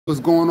What's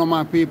going on,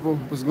 my people?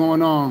 What's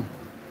going on?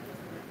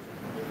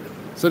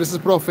 So this is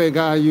Profe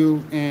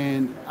Gayu,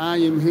 and I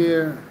am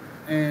here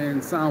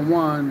in San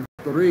Juan,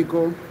 Puerto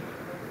Rico.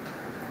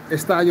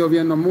 Está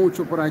lloviendo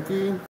mucho por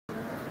aquí.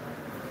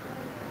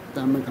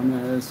 Dame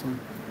cambiar eso.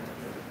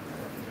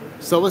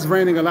 So it's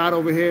raining a lot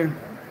over here.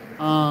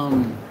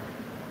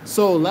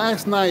 So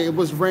last night it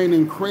was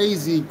raining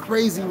crazy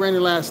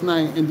raining last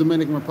night in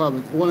Dominican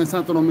Republic, well in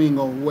Santo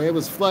Domingo, where it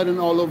was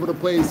flooding all over the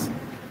place.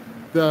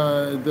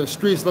 The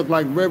streets look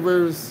like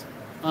rivers,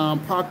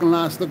 parking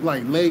lots look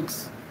like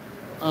lakes.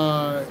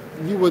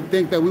 You would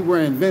think that we were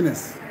in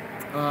Venice,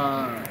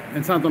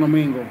 in Santo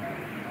Domingo.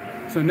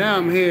 So now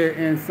I'm here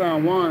in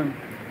San Juan,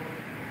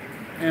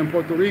 in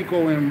Puerto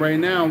Rico, and right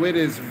now it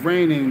is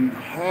raining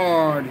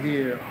hard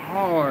here,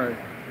 hard.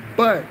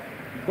 But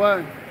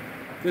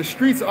the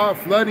streets are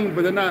flooding,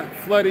 but they're not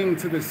flooding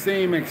to the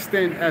same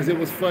extent as it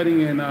was flooding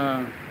in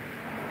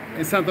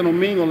Santo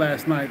Domingo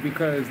last night,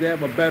 because they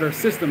have a better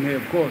system here,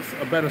 of course,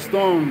 a better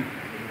storm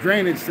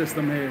drainage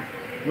system here,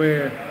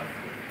 where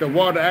the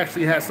water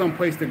actually has some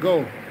place to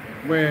go,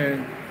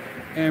 where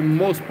in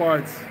most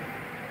parts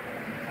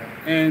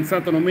in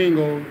Santo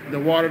Domingo, the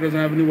water doesn't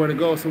have anywhere to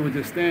go, so it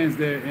just stands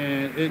there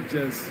and it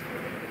just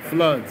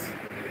floods.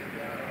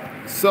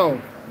 So,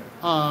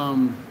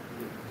 I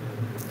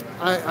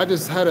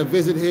just had a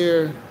visit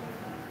here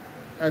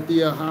at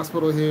the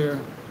hospital here.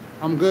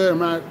 I'm good. I'm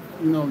not,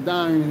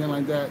 dying or anything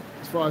like that,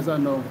 as far as I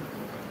know.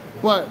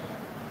 But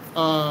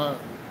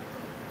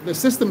the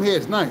system here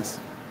is nice.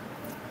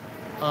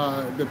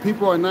 The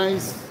people are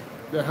nice.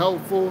 They're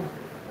helpful.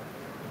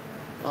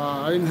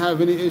 I didn't have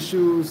any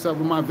issues with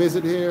my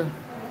visit here.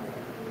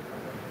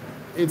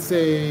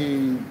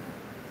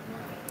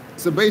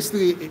 So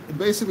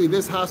basically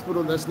this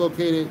hospital that's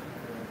located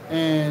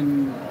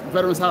in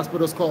Veterans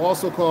Hospital is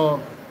also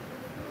called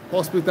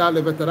Hospital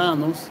de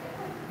Veteranos,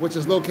 which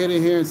is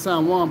located here in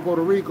San Juan,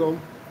 Puerto Rico.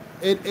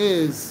 It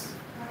is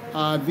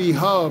the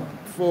hub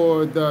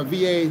for the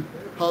VA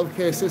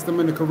healthcare system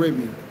in the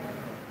Caribbean.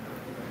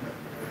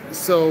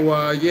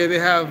 So they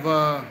have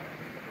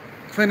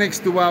clinics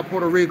throughout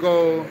Puerto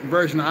Rico,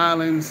 Virgin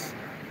Islands.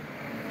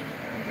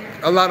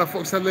 A lot of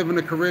folks that live in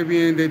the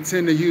Caribbean, they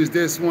tend to use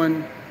this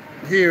one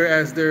here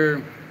as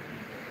their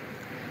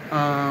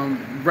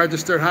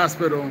registered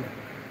hospital,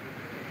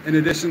 in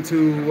addition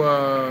to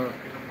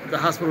the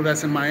hospital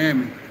that's in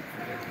Miami.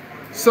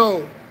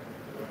 So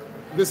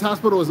this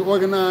hospital is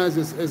organized,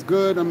 it's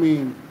good. I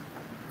mean,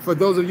 for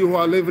those of you who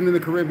are living in the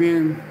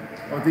Caribbean,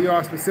 or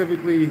DR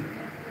specifically,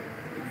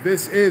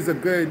 this is a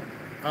good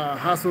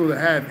hospital to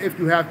have if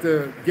you have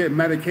to get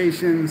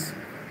medications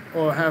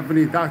or have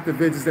any doctor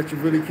visits that you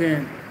really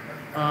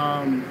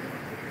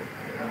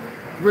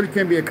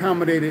can't be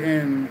accommodated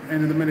in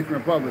the Dominican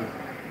Republic,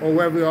 or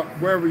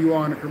wherever you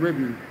are in the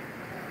Caribbean.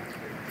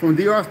 From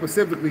DR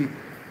specifically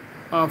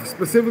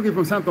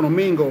from Santo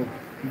Domingo,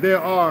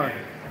 there are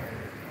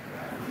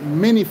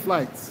many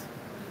flights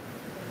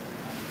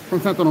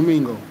from Santo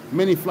Domingo,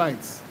 many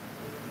flights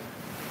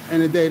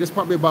in a day. There's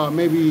probably about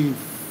maybe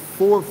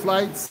 4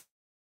 flights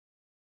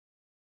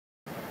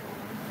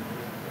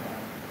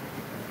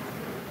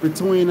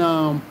between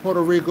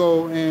Puerto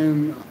Rico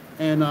and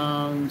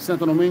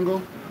Santo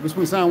Domingo,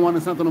 between San Juan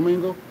and Santo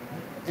Domingo.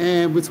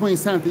 And between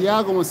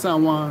Santiago and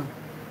San Juan,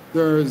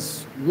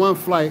 there's 1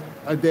 flight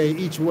a day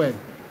each way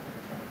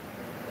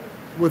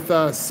with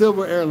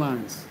Silver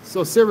Airlines.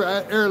 So Silver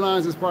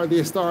Airlines is part of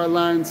the Star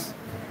Alliance,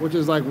 which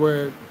is like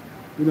where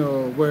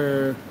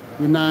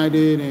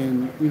United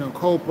and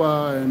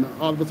Copa and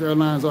all those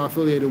airlines are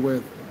affiliated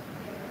with.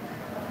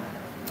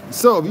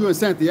 So if you're in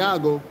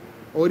Santiago,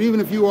 or even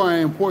if you are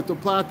in Puerto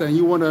Plata and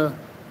you want to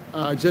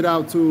jet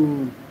out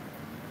to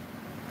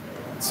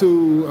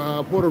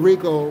Puerto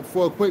Rico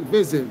for a quick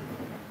visit,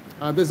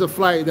 there's a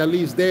flight that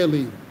leaves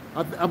daily.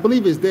 I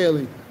believe it's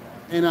daily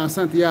in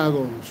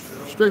Santiago,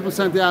 straight from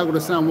Santiago to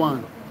San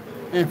Juan.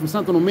 And from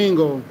Santo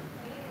Domingo,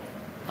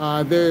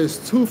 there's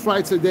 2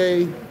 flights a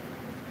day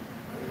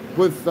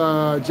with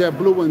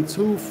JetBlue and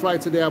 2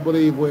 flights a day, I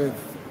believe, with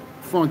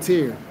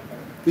Frontier.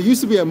 There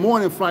used to be a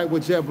morning flight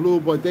with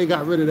JetBlue, but they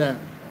got rid of that.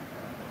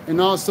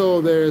 And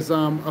also there's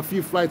a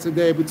few flights a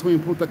day between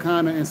Punta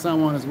Cana and San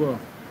Juan as well.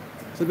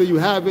 So there you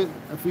have it.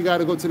 If you got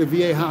to go to the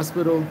VA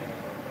hospital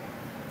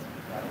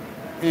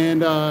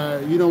and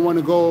you don't want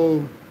to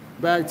go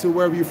back to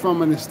wherever you're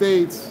from in the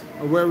States,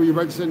 or wherever you're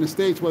registered in the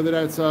States, whether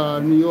that's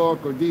New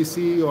York or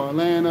DC or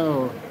Atlanta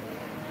or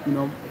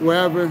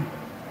wherever,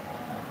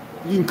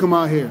 you can come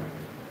out here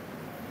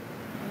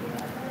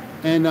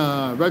and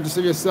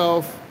register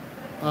yourself.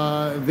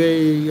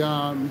 They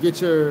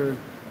get your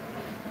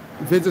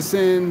visits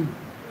in,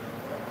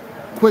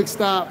 quick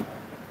stop,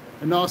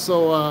 and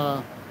also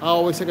I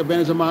always take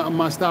advantage of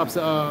my stops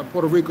at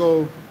Puerto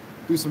Rico,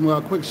 do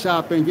some quick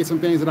shopping, get some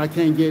things that I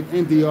can't get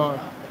in DR.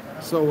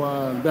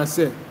 So that's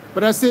it.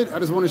 But that's it. I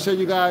just want to show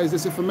you guys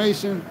this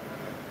information.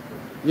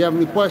 If you have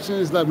any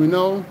questions, let me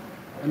know,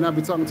 and I'll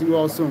be talking to you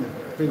all soon.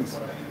 Peace.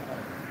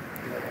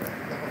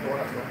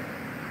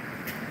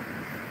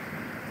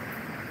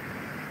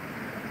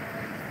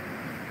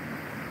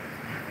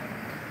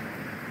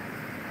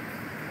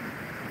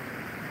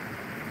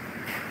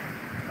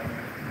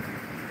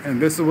 And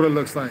this is what it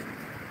looks like,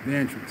 the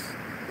entrance.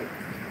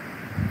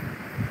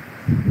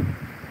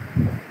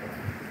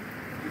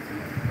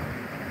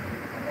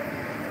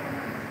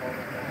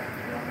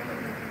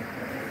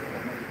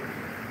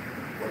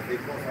 Cualquier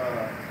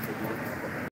cosa,